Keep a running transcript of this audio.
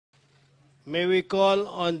May we call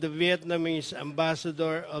on the Vietnamese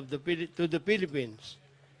ambassador to the Philippines,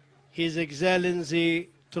 His Excellency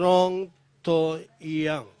Truong Trieu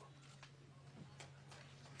Duong.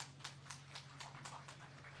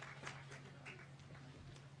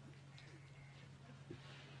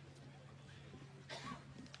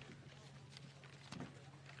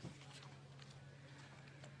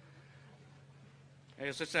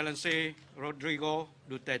 His Excellency Rodrigo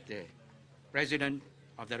Duterte, President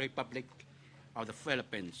of the Republic of the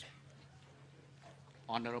Philippines,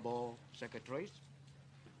 Honorable Secretaries,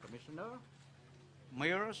 Commissioner,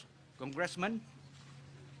 Mayors, Congressmen,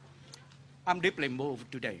 I'm deeply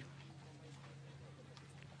moved today.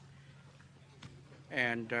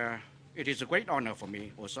 And it is a great honor for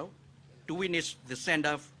me also to witness the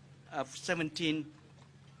send-off of 17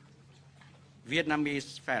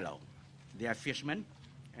 Vietnamese fellows. They are fishermen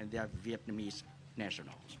and they are Vietnamese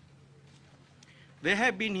nationals. They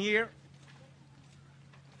have been here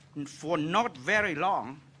for not very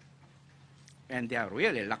long, and they are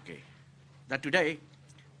really lucky that today,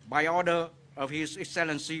 by order of His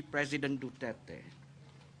Excellency President Duterte,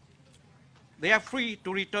 they are free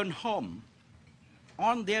to return home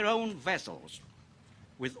on their own vessels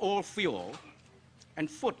with all fuel and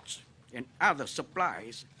food and other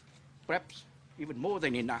supplies, perhaps even more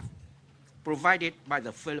than enough, provided by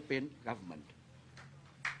the Philippine government.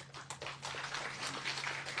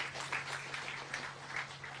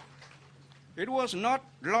 It was not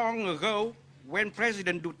long ago when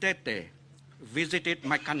President Duterte visited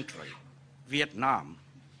my country, Vietnam.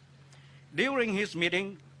 During his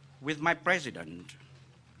meeting with my president,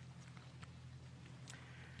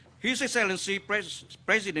 His Excellency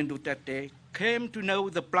President Duterte came to know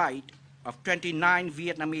the plight of 29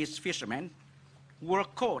 Vietnamese fishermen who were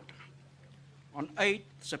caught on 8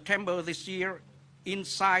 September this year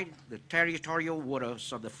inside the territorial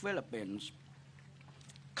waters of the Philippines.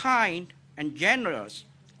 Kind and generous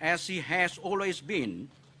as he has always been,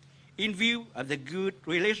 in view of the good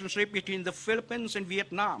relationship between the Philippines and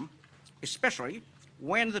Vietnam, especially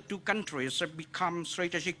when the two countries have become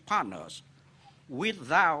strategic partners,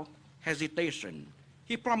 without hesitation,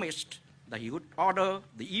 he promised that he would order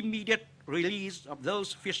the immediate release of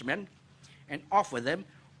those fishermen and offer them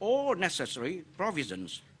all necessary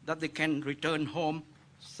provisions that they can return home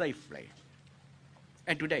safely.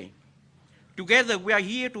 And today, together we are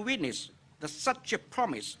here to witness that such a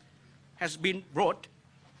promise has been brought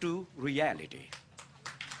to reality.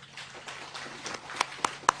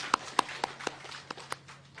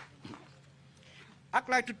 I'd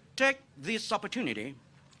like to take this opportunity,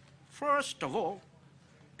 first of all,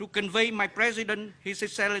 to convey my President, His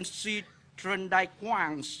Excellency Truong Trieu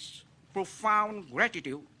Duong's profound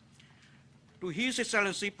gratitude to His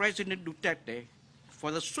Excellency President Duterte for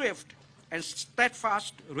the swift and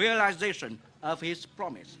steadfast realization of his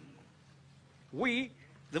promise. We,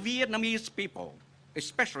 the Vietnamese people,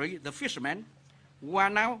 especially the fishermen who are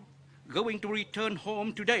now going to return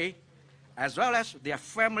home today, as well as their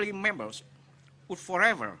family members, would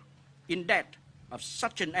forever in debt of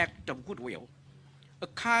such an act of goodwill, a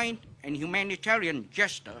kind and humanitarian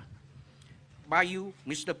gesture by you,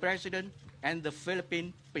 Mr. President, and the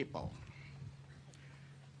Philippine people.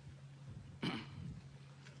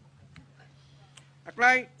 I'd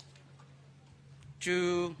like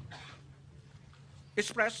to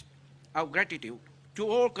express our gratitude to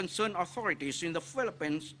all concerned authorities in the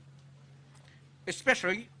Philippines,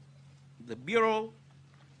 especially the Bureau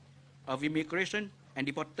of Immigration and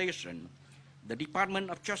Deportation, the Department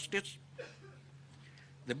of Justice,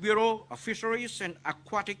 the Bureau of Fisheries and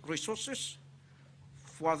Aquatic Resources,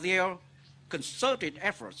 for their concerted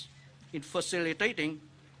efforts in facilitating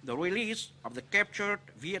the release of the captured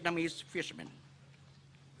Vietnamese fishermen.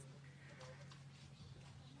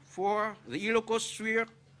 For the Ilocos Sur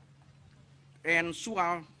and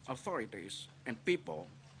Sual authorities and people,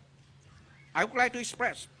 I would like to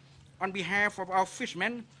express, on behalf of our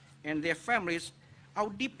fishermen and their families, our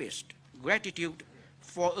deepest gratitude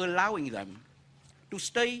for allowing them to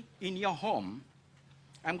stay in your home.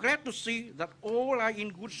 I'm glad to see that all are in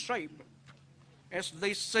good shape as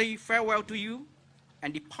they say farewell to you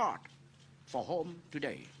and depart for home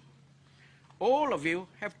today. All of you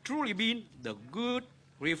have truly been the good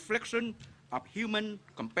reflection of human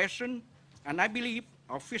compassion, and I believe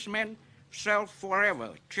our fishermen shall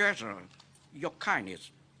forever treasure your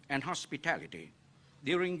kindness and hospitality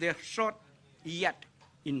during their short yet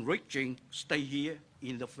enriching stay here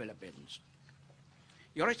in the Philippines.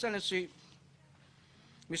 Your Excellency,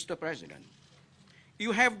 Mr. President,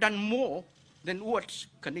 you have done more than words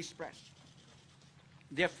can express.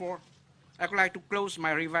 Therefore, I would like to close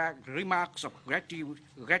my remarks of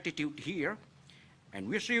gratitude here and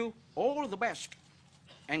wish you all the best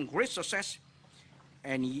and great success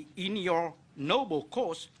and in your noble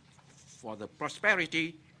cause for the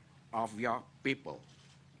prosperity of your people.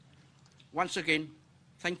 Once again,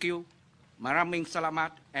 thank you, maraming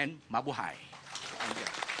salamat, and mabuhay. Thank you.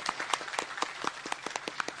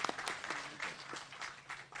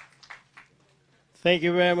 Thank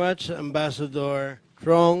you very much, Ambassador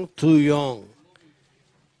Truong Trieu Duong.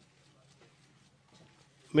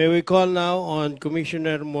 May we call now on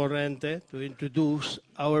Commissioner Morente to introduce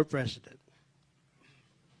our President.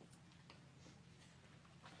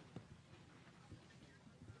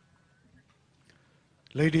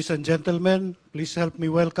 Ladies and gentlemen, please help me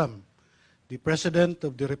welcome the President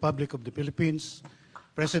of the Republic of the Philippines,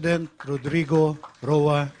 President Rodrigo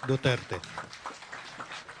Roa Duterte.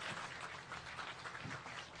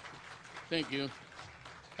 Thank you.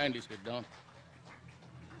 Kindly sit down.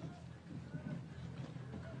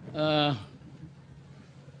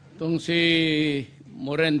 Itong si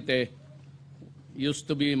Morente used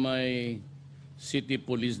to be my city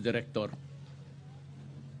police director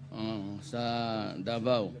sa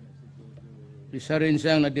Davao. Isa rin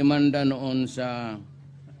siyang nademanda noon sa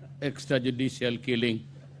extrajudicial killing.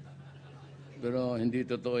 Pero hindi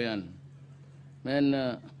totoo yan.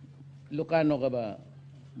 Ilocano ka ba,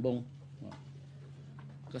 Bong?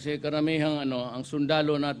 Kasi karamihang ang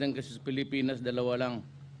sundalo natin kasi sa Pilipinas, dalawa lang.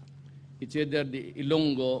 It's either the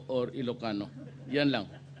Ilonggo or Ilocano. Yan lang.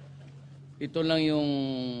 Ito lang yung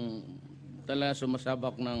talaga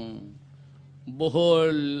sumasabak ng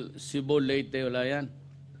Bohol, Cebu, Leyte, wala yan.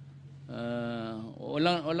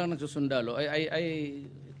 Walang nagsusundalo. Ay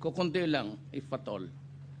kukunti lang, if at all.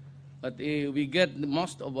 But we get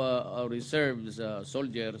most of our reserves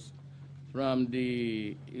soldiers from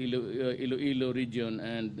the Iloilo region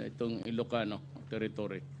and itong Ilocano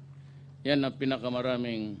territory. Yan ang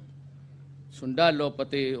pinakamaraming sundalo,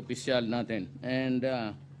 pati opisyal natin. And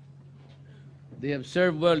they have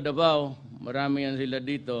served well Davao. Marami yan sila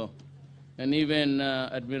dito. And even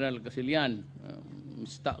Admiral Casilian,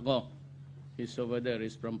 mista ko, he's over there,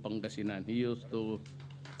 he's from Pangasinan. He used to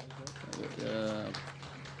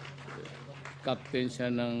captain siya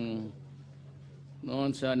ng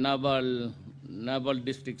noon sa Naval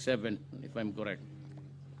District 7, if I'm correct.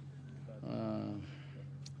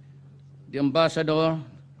 The Ambassador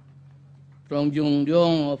Truong Trieu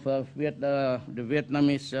Duong of the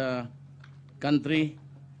Vietnamese country,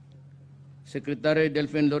 Secretary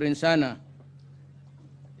Delphine Lorenzana,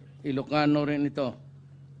 Ilocano rin ito.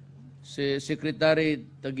 Si Secretary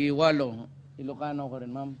Tagiwalo, Ilocano ka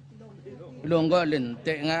rin, ma'am? Ilonggo,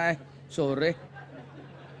 lente nga sorry.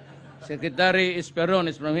 Secretary Esperon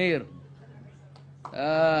is from here.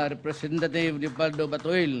 Representative Dipaldo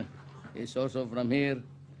Batuil is also from here.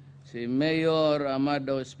 Si Mayor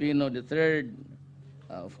Amado Espino III,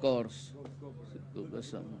 of course.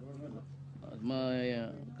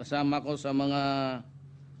 Kasama ko sa mga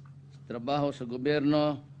trabaho sa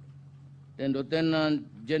gobyerno. Then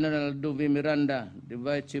Lieutenant General Duvi Miranda, the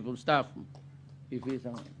Vice Chief of Staff. If he's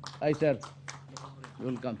hi, sir.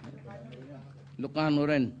 Welcome. Ilocano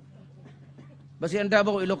rin. Basi ang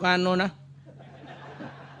Davao ko Ilocano na.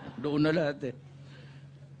 Doon na lahat eh.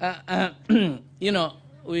 You know,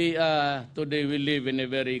 today we live in a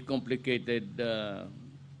very complicated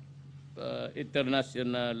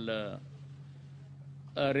international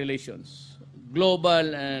relations. Global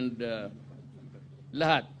and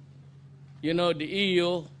lahat. You know, the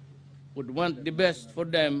EU would want the best for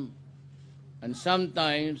them, and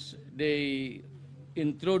sometimes they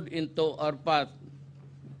intrude into our path.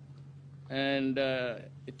 And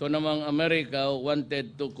ito namang America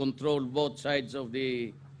wanted to control both sides of the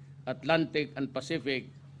Atlantic and Pacific.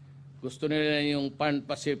 Gusto nila yung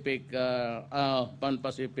Pan-Pacific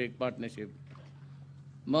partnership.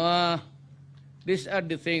 These are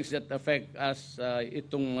the things that affect us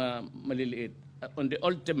itong maliliit. On the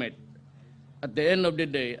ultimate, at the end of the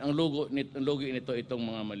day, ang lugi nito itong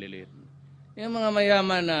mga maliliit. Yung mga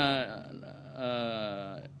mayaman na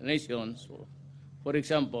nations, for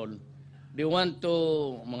example, they want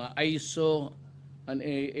to mga ISO and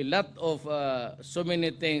a lot of so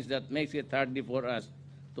many things that makes it harder for us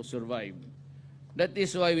to survive. That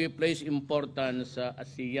is why we place importance sa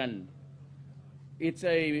ASEAN. It's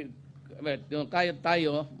kaya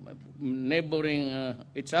tayo neighboring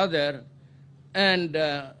each other, and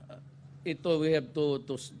ito we have to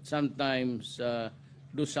sometimes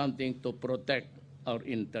do something to protect our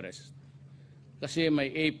interests. Kasi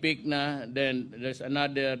may APEC na, then there's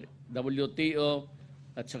another WTO,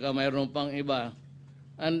 at saka mayroon pang iba.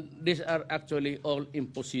 And these are actually all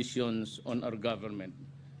impositions on our government.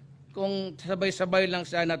 Kung sabay-sabay lang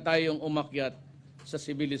sana tayong umakyat sa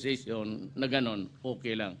civilization na ganon,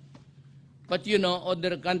 okay lang. But you know,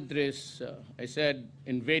 other countries, I said,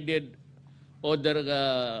 invaded other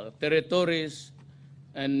territories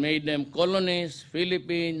and made them colonies,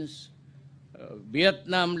 Philippines,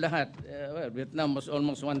 Vietnam, lahat. Well, Vietnam was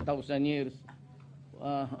almost 1,000 years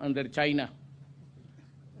under China.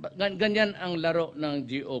 Ganyan ang laro ng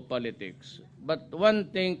geopolitics. But one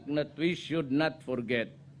thing that we should not forget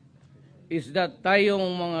is that tayong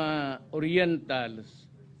mga Orientals,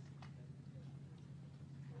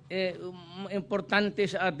 importante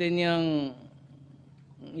sa atin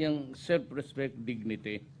yung self-respect,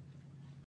 dignity.